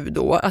tycker du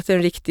då att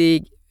en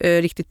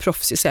riktigt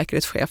proffsig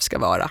säkerhetschef ska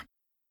vara?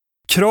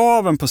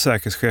 Kraven på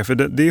säkerhetschefer,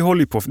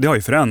 det har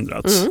ju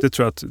förändrats. Det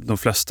tror jag att de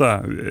flesta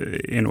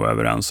är nog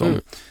överens om.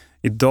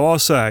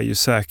 Idag så är ju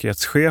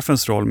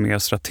säkerhetschefens roll mer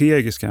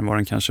strategisk än vad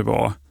den kanske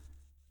var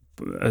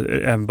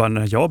än bara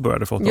när jag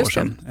började för 8 år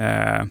sedan.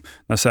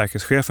 När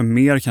säkerhetschefen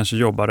mer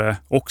kanske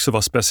också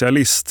var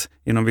specialist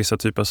inom vissa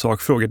typer av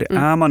sakfrågor. Det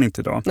är man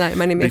inte idag. Nej,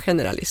 man är mer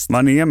generalist.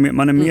 Man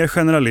är mer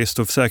generalist,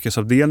 och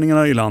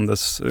säkerhetsavdelningarna i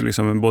landets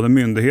liksom, både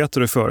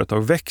myndigheter och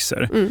företag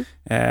växer.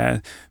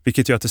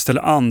 Vilket gör att det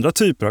ställer andra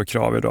typer av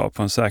krav idag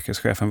på en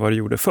säkerhetschef än vad det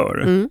gjorde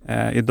förr.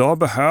 Idag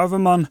behöver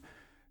man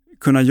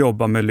kunna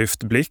jobba med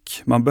lyft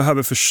blick. Man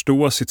behöver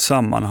förstå sitt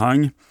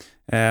sammanhang.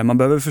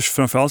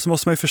 Framförallt så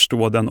måste man ju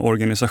förstå den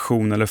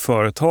organisation eller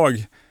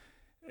företag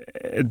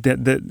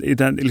i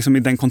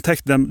den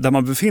kontext där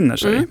man befinner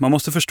sig. Man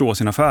måste förstå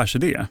sin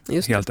affärsidé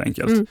helt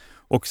enkelt.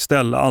 Och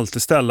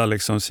alltid ställa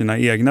liksom sina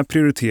egna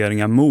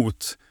prioriteringar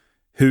mot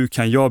hur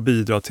kan jag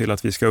bidra till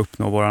att vi ska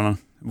uppnå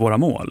våra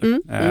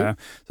mål.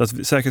 Så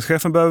att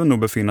säkerhetschefen behöver nog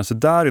befinna sig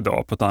där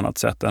idag på ett annat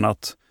sätt än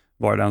att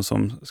vara den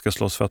som ska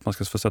slåss för att man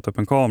ska få sätta upp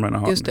en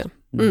kamera. Just det.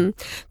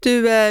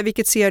 Du,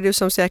 vilket ser du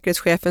som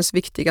säkerhetschefens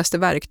viktigaste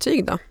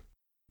verktyg då?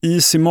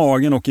 Is i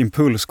magen och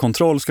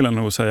impulskontroll skulle jag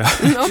nog säga.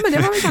 Ja, men det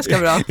var väl ganska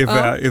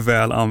bra. är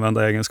väl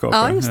använda egenskaper.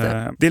 Ja, just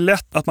det. Det är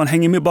lätt att man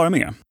hänger med bara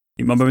med.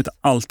 Man behöver inte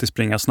alltid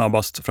springa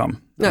snabbast fram.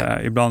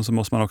 Ibland så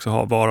måste man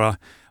också vara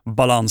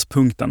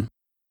balanspunkten.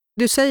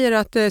 Du säger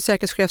att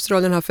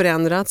säkerhetschefsrollen har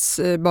förändrats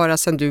bara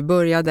sedan du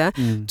började.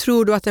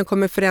 Tror du att den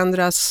kommer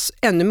förändras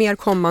ännu mer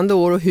kommande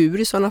år, och hur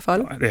i sådana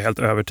fall? Det är helt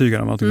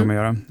övertygad om att det kommer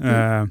göra.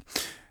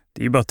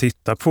 Det är bara att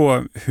titta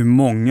på hur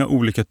många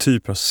olika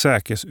typer av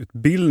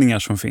säkerhetsutbildningar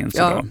som finns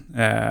idag.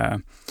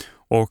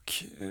 och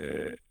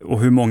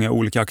hur många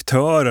olika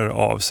aktörer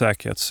av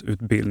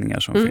säkerhetsutbildningar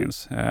som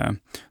finns.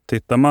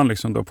 Tittar man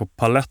liksom då på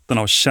paletten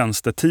av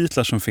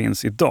tjänstetitlar som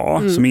finns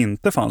idag, som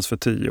inte fanns för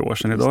 10 år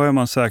sedan. Idag är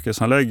man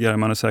säkerhetshandläggare,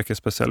 man är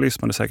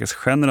säkerhetsspecialist, man är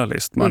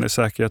säkerhetsgeneralist, man är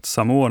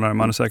säkerhetssamordnare,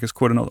 man är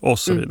säkerhetskoordinator och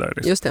så vidare.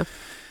 Liksom. Just det.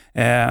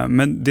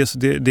 Men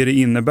det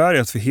innebär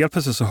är att vi helt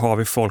plötsligt så har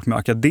vi folk med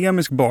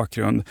akademisk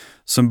bakgrund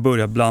som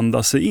börjar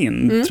blanda sig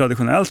in.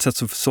 Traditionellt sett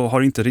så har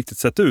det inte riktigt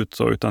sett ut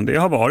så, utan det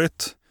har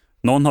varit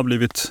någon har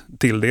blivit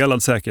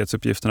tilldelad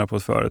säkerhetsuppgifterna på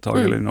ett företag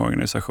eller en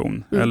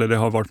organisation. Eller det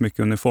har varit mycket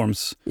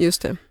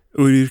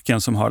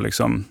uniformsyrken som har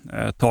liksom,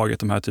 tagit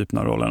de här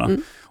typerna av rollerna.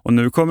 Och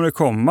nu kommer det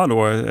komma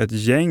då ett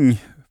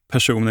gäng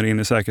personer in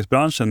i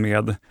säkerhetsbranschen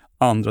med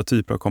andra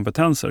typer av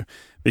kompetenser.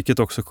 Vilket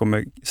också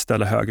kommer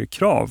ställa högre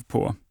krav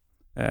på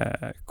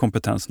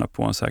kompetenserna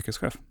på en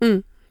säkerhetschef.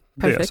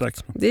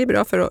 Perfekt. Det är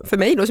bra för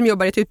mig då som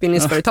jobbar i ett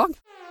utbildningsföretag.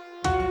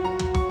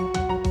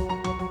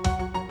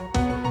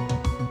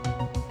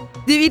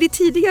 Du, i ditt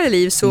tidigare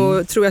liv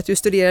så tror jag att du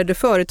studerade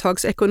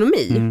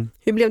företagsekonomi.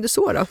 Hur blev det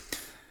så då?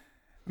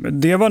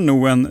 Det var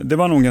nog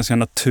en ganska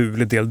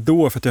naturlig del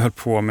då, för att jag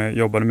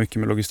jobbade mycket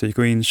med logistik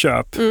och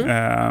inköp.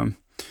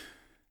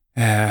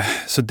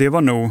 Så det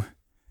var nog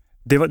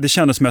det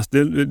kändes mest, det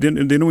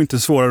är nog inte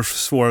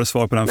svårare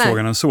svar på den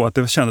frågan än så, att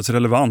det kändes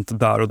relevant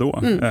där och då.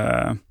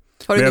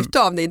 Har du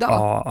nytta av det idag?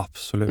 Ja,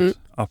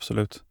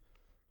 absolut.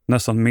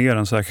 Nästan mer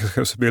än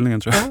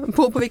säkerhetsutbildningen, tror jag.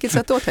 På vilket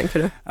sätt då, tänker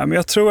du? Ja, men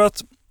jag tror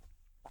att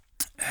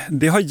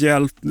det har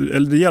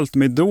hjälpte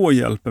mig då och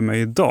hjälper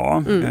mig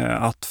idag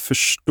att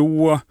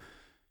förstå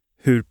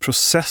hur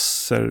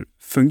processer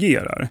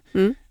fungerar.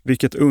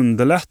 Vilket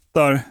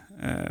underlättar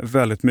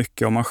väldigt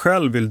mycket om man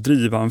själv vill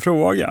driva en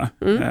fråga.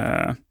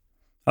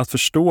 Att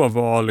förstå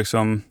vad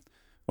liksom,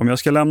 om jag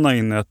ska lämna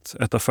in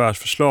ett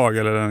affärsförslag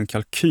eller en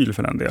kalkyl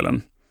för den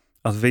delen,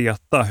 att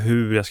veta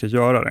hur jag ska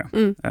göra det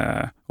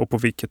och på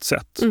vilket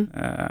sätt.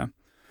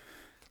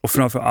 Och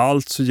framför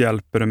allt så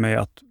hjälper det mig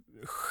att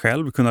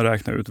själv kunna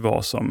räkna ut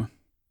vad som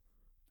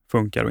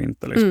funkar och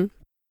inte. Liksom.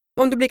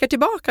 Om du blickar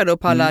tillbaka då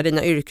på alla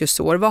dina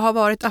yrkesår, vad har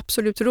varit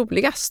absolut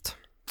roligast?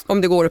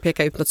 Om det går att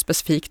peka ut något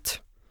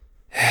specifikt.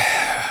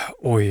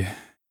 Oj.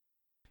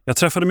 Jag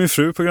träffade min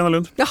fru på Gröna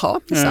Lund. Jaha,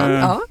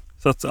 ja.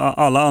 Så att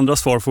alla andra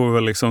svar får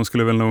väl liksom,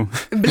 skulle väl nog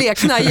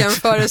blekna i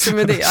jämförelse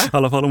med det. I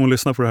alla fall om hon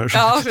lyssnar på det här.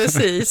 Ja,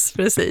 precis.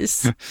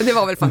 Det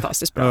var väl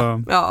fantastiskt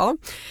bra. Ja.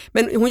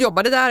 Men hon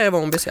jobbade där eller var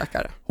hon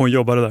besökare? Hon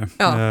jobbade där.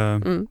 Ja.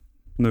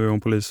 Nu är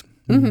hon polis.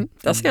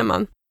 Där ska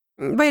man.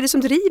 Vad är det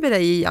som driver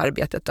dig i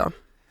arbetet då?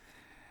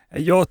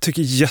 Jag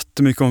tycker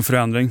jättemycket om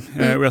förändring.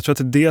 Och jag tror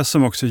att det är det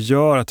som också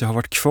gör att jag har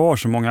varit kvar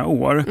så många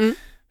år.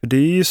 För det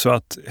är ju så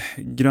att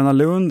Gröna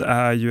Lund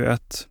är ju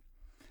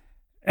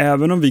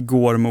även om vi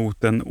går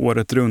mot en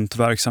året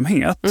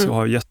runt-verksamhet och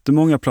har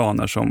jättemånga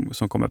planer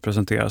som kommer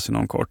presenteras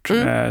inom kort,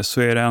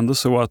 så är det ändå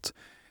så att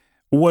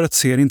året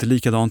ser inte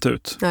likadant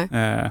ut.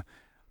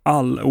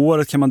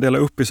 Året kan man dela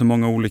upp i så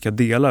många olika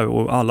delar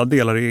och alla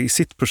delar är i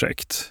sitt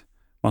projekt.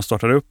 Man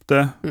startar upp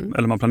det,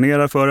 eller man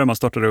planerar för det, man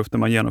startar upp det,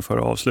 man genomför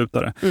och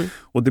avslutar det.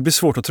 Och det blir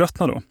svårt att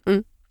tröttna då.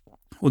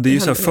 Och det är ju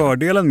så här,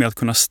 fördelen med att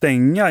kunna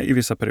stänga i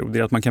vissa perioder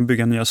är att man kan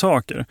bygga nya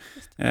saker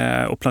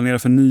och planera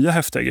för nya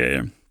häftiga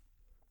grejer.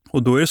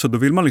 Och då är det så, då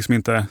vill man liksom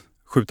inte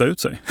skjuta ut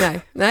sig.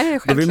 Nej,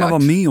 självklart. Då vill man vara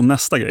med om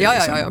nästa grej.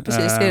 Ja,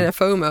 precis. Det är det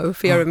FOMO,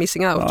 fear of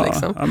missing out.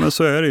 Liksom. Ja, men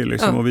så är det ju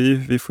liksom. Och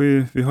vi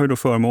har ju då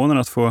förmånen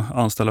att få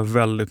anställa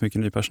väldigt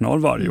mycket ny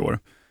personal varje år.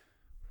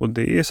 Och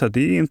det är så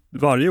här,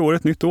 varje år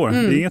ett nytt år.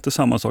 Det är inte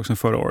samma sak som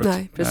förra året.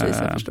 Nej, precis,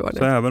 jag förstår det.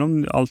 Så även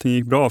om allting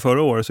gick bra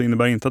förra året så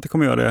innebär det inte att det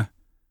kommer göra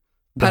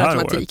det här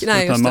året.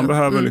 Nej, utan man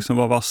behöver liksom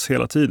vara vass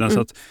hela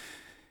tiden.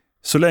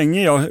 Så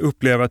länge jag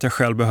upplever att jag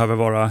själv behöver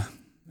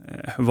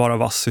vara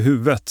vass i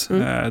huvudet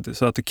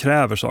så att det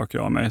kräver saker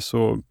av mig,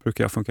 så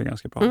brukar jag funka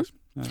ganska bra.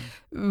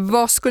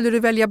 Vad skulle du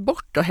välja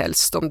bort då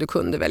helst, om du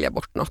kunde välja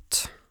bort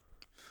något?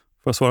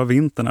 Får jag svara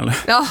vintern eller?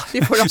 Ja,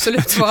 det får du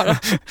absolut svara.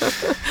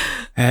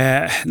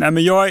 Nej,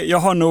 men jag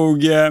har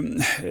nog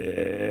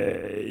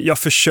jag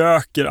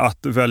försöker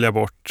att välja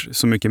bort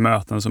så mycket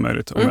möten som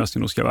möjligt, om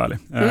jag ska vara ärlig.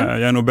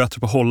 Jag är nog bättre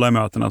på att hålla i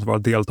möten än att vara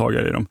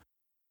deltagare i dem.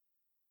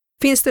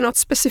 Finns det något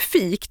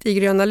specifikt i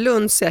Gröna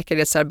Lunds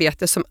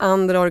säkerhetsarbete som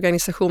andra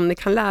organisationer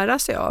kan lära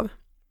sig av?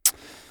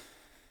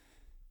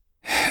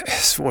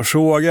 Svår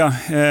fråga.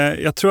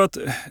 Jag tror att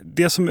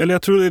det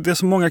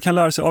som många kan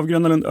lära sig av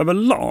Gröna Lund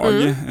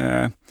överlag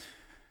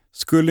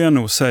skulle jag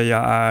nog säga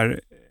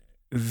är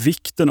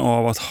vikten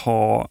av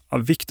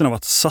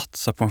att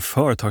satsa på en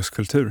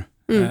företagskultur.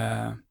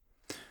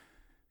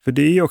 För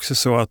det är också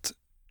så att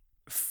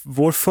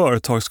vår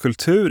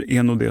företagskultur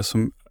är nog det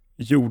som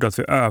gjorde att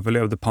vi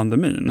överlevde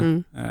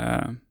pandemin.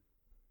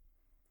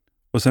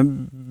 Och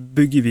sen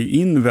bygger vi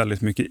in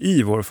väldigt mycket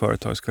i vår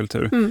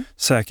företagskultur.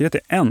 Säkerhet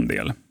är en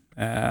del.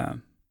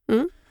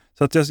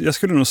 Så att jag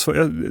skulle nog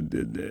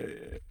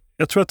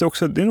jag tror att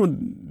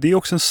det är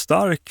också en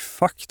stark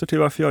faktor till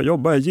varför jag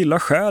jobbar. Jag gillar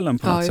själen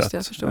på något sätt.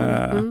 Jag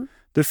förstår.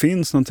 Det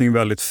finns någonting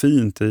väldigt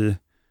fint i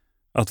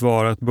att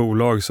vara ett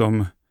bolag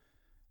som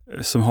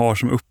som har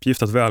som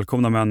uppgift att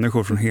välkomna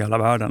människor från hela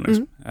världen.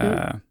 Liksom.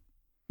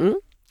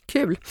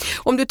 Kul.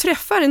 Om du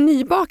träffar en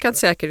nybakad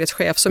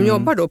säkerhetschef som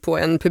jobbar då på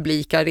en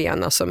publik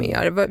arena som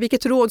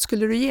vilket råd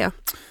skulle du ge?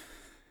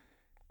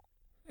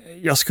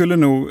 Jag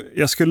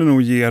skulle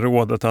nog ge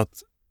rådet att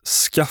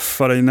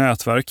skaffa dig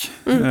nätverk.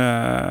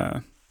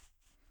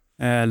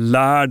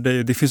 Lär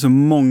dig. Det finns så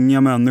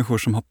många människor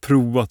som har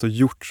provat och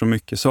gjort så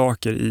mycket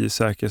saker i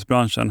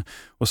säkerhetsbranschen.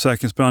 Och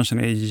säkerhetsbranschen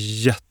är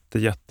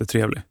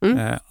jättetrevlig.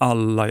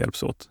 Alla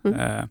hjälps åt.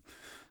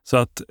 Så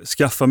att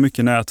skaffa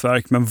mycket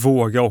nätverk, men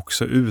våga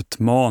också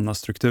utmana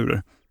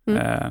strukturer.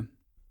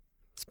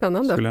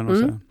 Spännande. Skulle jag nog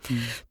säga.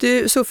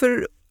 Du, så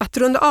för att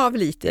runda av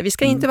lite, vi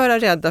ska inte vara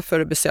rädda för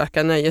att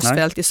besöka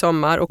nöjesfält i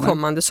sommar och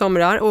kommande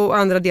somrar och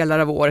andra delar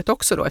av året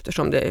också då,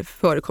 eftersom det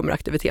förekommer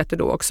aktiviteter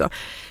då också.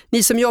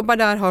 Ni som jobbar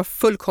där har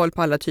full koll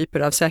på alla typer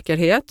av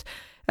säkerhet.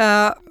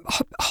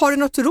 Har du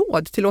något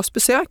råd till oss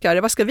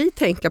besökare? Vad ska vi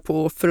tänka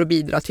på för att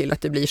bidra till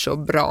att det blir så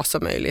bra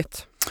som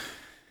möjligt?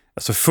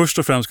 Alltså först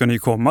och främst ska ni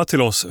komma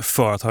till oss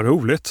för att ha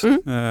roligt.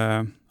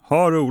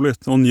 Ha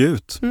roligt och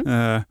njut.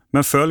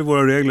 Men följ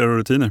våra regler och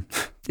rutiner.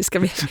 Det ska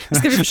vi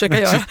försöka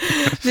göra.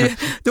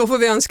 Då får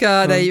vi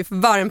önska dig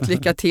varmt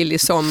lycka till i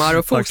sommar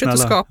och fortsätt att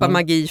skapa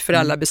magi för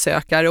alla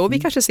besökare. Och vi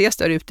kanske ses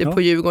där ute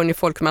på Djurgården i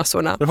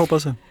folkmassorna. Det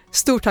hoppas jag.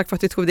 Stort tack för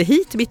att du tog dig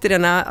hit mitt i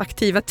denna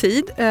aktiva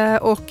tid.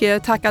 Och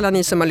tack alla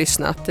ni som har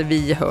lyssnat.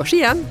 Vi hörs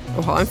igen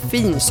och ha en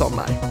fin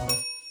sommar.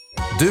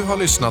 Du har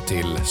lyssnat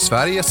till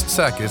Sveriges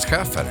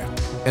säkerhetschefer.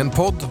 En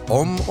podd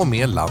om och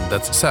med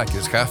landets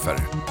säkerhetschefer.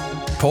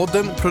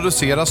 Podden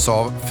produceras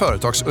av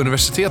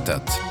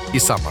Företagsuniversitetet i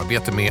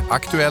samarbete med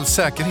Aktuell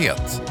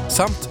Säkerhet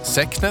samt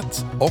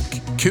Secnet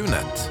och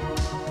QNet.